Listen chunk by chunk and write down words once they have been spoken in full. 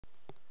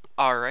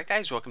Alright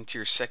guys, welcome to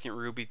your second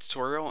Ruby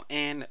tutorial,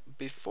 and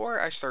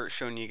before I start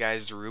showing you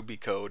guys the Ruby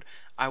code,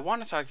 I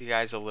want to talk to you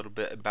guys a little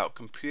bit about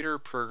computer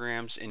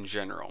programs in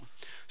general.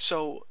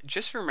 So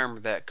just remember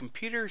that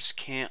computers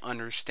can't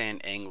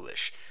understand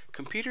English.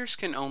 Computers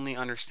can only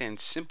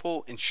understand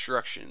simple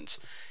instructions.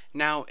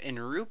 Now in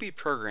Ruby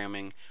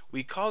programming,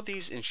 we call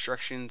these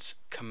instructions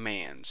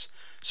commands.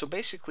 So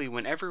basically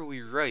whenever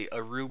we write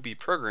a Ruby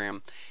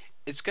program,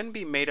 it's going to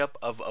be made up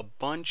of a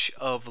bunch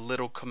of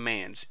little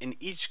commands, and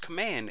each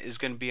command is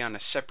going to be on a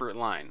separate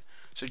line.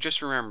 So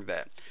just remember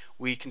that.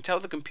 We can tell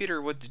the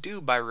computer what to do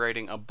by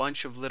writing a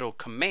bunch of little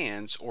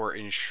commands or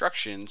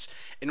instructions,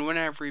 and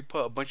whenever we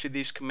put a bunch of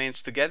these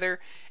commands together,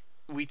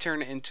 we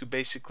turn it into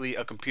basically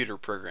a computer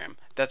program.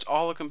 That's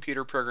all a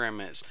computer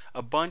program is.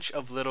 A bunch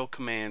of little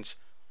commands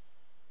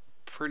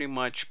pretty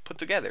much put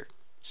together.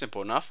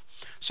 Simple enough.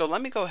 So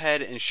let me go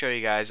ahead and show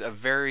you guys a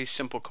very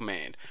simple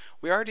command.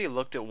 We already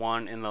looked at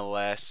one in the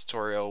last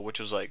tutorial, which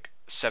was like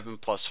 7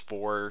 plus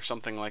 4 or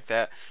something like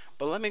that.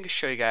 But let me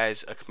show you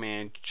guys a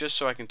command just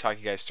so I can talk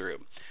you guys through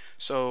it.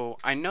 So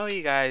I know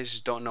you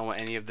guys don't know what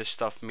any of this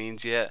stuff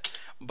means yet,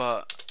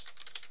 but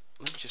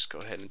let me just go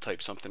ahead and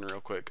type something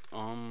real quick.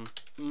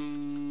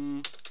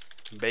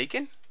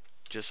 Bacon,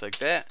 just like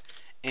that,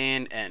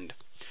 and end.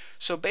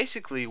 So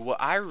basically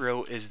what I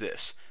wrote is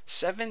this: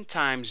 7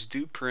 times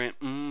do print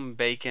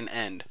bacon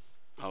end.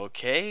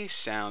 Okay,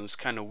 sounds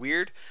kind of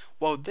weird.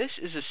 Well, this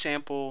is a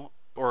sample,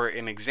 or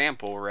an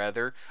example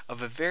rather,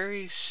 of a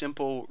very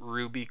simple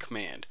Ruby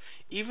command.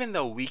 Even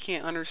though we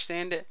can't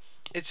understand it,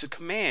 it's a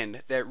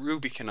command that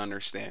Ruby can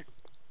understand.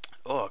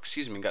 Oh,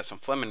 excuse me, got some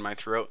phlegm in my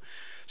throat.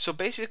 So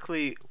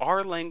basically,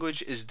 our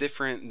language is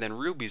different than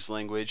Ruby's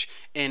language,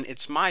 and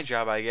it's my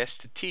job, I guess,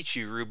 to teach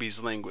you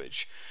Ruby's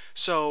language.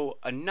 So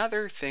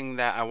another thing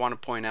that I want to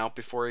point out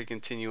before we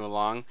continue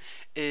along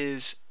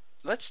is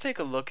let's take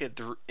a look at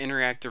the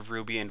interactive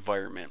Ruby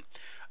environment.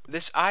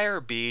 This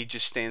IRB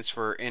just stands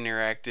for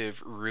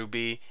Interactive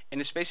Ruby, and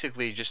it's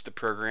basically just the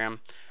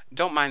program.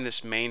 Don't mind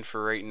this main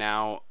for right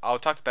now. I'll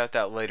talk about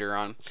that later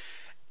on.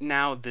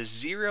 Now the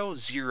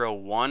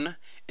 001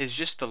 is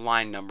just the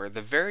line number.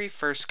 The very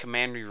first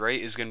command we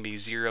write is going to be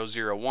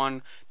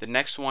 001. The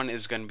next one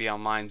is going to be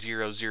on line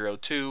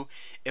 002.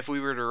 If we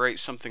were to write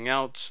something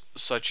else,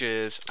 such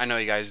as, I know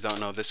you guys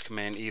don't know this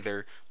command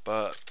either,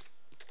 but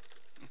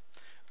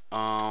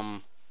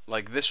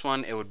like this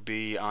one, it would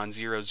be on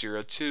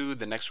 002,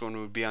 the next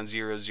one would be on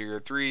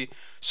 003,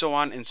 so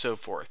on and so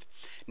forth.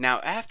 Now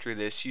after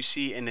this, you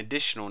see an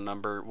additional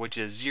number, which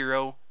is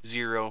 000.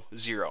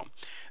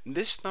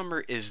 This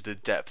number is the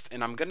depth,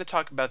 and I'm going to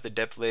talk about the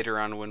depth later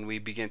on when we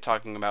begin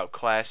talking about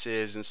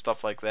classes and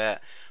stuff like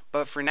that.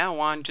 But for now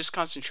on, just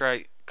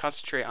concentrate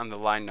on the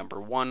line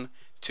number 1,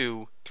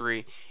 2,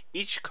 3.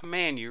 Each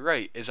command you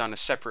write is on a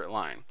separate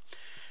line.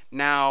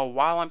 Now,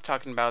 while I'm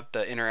talking about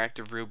the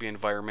interactive Ruby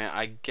environment,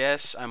 I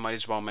guess I might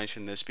as well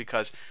mention this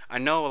because I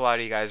know a lot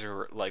of you guys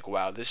are like,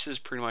 wow, this is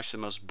pretty much the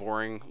most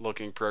boring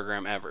looking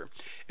program ever.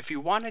 If you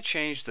want to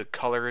change the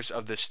colors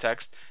of this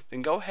text,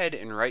 then go ahead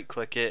and right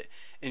click it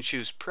and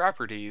choose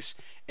properties,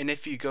 and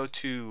if you go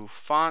to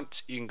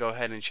font, you can go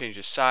ahead and change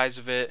the size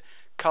of it.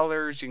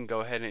 Colors, you can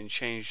go ahead and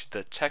change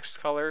the text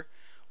color,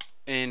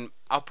 and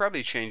I'll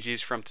probably change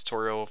these from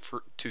tutorial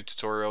to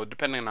tutorial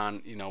depending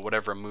on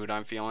whatever mood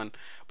I'm feeling,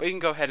 but you can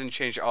go ahead and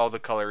change all the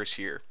colors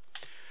here.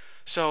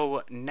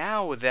 So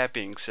now with that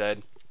being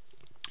said,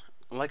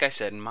 like I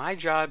said, my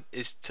job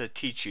is to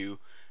teach you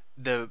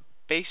the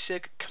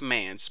basic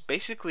commands.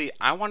 Basically,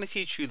 I want to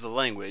teach you the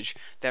language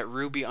that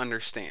Ruby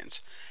understands.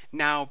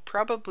 Now,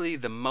 probably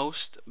the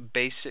most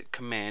basic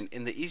command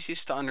and the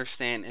easiest to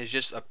understand is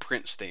just a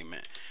print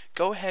statement.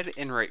 Go ahead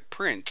and write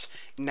print.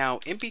 Now,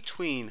 in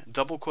between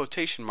double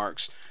quotation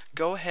marks,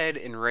 go ahead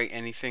and write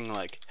anything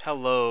like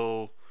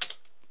hello,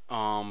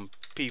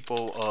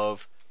 people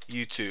of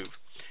YouTube.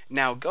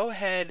 Now, go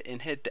ahead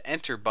and hit the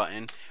enter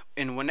button,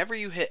 and whenever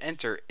you hit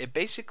enter, it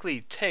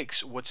basically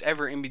takes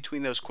whatever in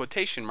between those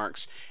quotation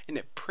marks and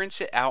it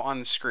prints it out on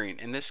the screen.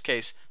 In this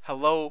case,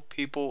 hello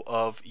people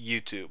of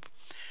YouTube.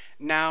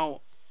 Now,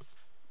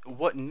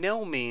 what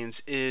nil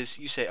means is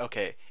you say,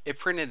 okay, it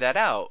printed that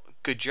out,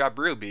 good job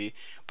Ruby,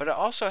 but it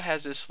also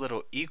has this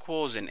little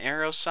equals and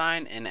arrow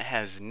sign, and it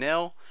has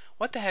nil.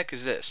 What the heck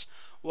is this?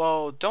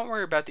 Well, don't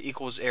worry about the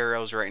equals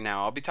arrows right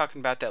now. I'll be talking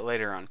about that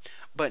later on.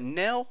 But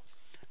nil,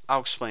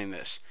 I'll explain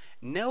this.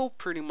 Nil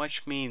pretty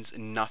much means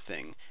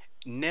nothing.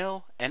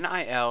 Nil,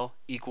 N-I-L,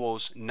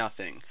 equals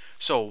nothing.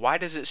 So why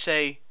does it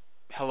say,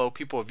 hello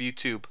people of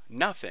YouTube,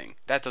 nothing?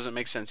 That doesn't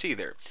make sense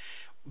either.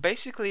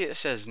 Basically it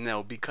says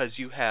nil because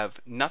you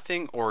have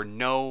nothing or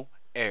no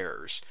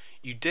errors.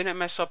 You didn't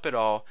mess up at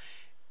all.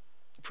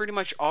 Pretty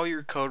much all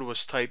your code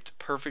was typed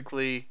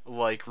perfectly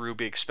like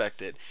Ruby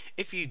expected.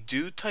 If you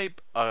do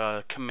type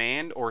a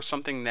command or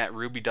something that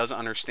Ruby doesn't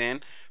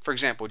understand, for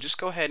example, just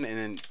go ahead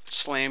and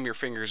slam your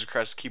fingers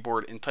across the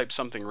keyboard and type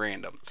something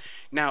random.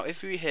 Now,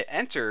 if you hit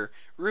enter,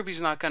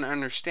 Ruby's not going to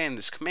understand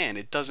this command.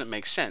 It doesn't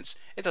make sense.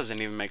 It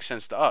doesn't even make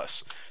sense to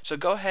us. So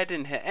go ahead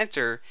and hit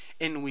enter,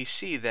 and we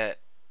see that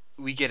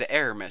we get an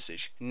error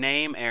message.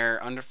 Name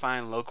error,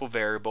 undefined local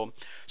variable.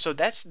 So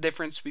that's the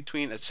difference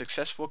between a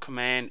successful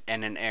command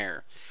and an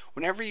error.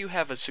 Whenever you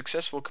have a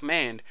successful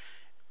command,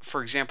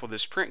 for example,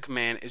 this print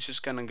command is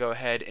just going to go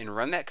ahead and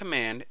run that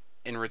command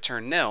and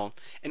return nil.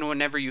 And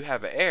whenever you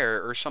have an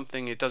error or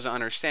something it doesn't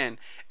understand,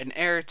 an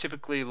error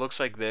typically looks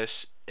like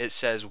this. It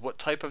says what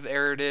type of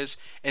error it is,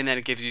 and then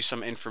it gives you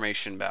some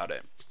information about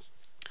it.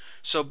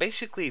 So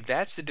basically,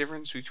 that's the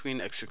difference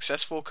between a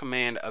successful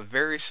command, a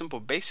very simple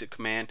basic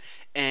command,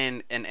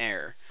 and an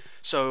error.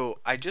 So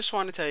I just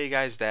want to tell you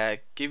guys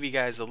that, give you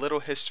guys a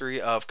little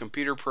history of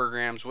computer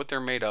programs, what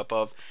they're made up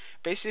of.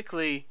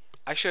 Basically,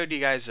 I showed you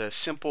guys a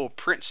simple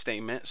print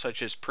statement,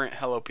 such as print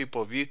hello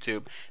people of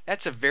YouTube.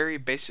 That's a very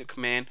basic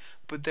command,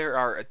 but there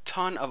are a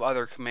ton of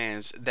other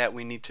commands that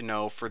we need to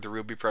know for the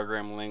Ruby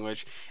programming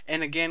language.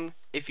 And again,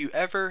 if you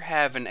ever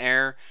have an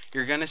error,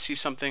 you're going to see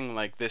something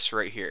like this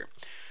right here.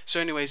 So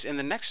anyways, in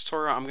the next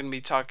tutorial, I'm going to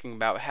be talking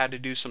about how to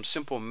do some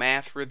simple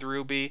math with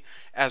Ruby,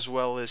 as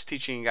well as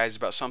teaching you guys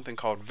about something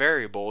called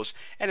variables,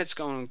 and it's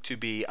going to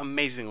be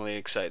amazingly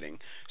exciting.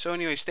 So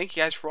anyways, thank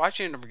you guys for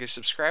watching, and don't forget to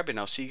subscribe, and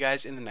I'll see you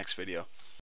guys in the next video.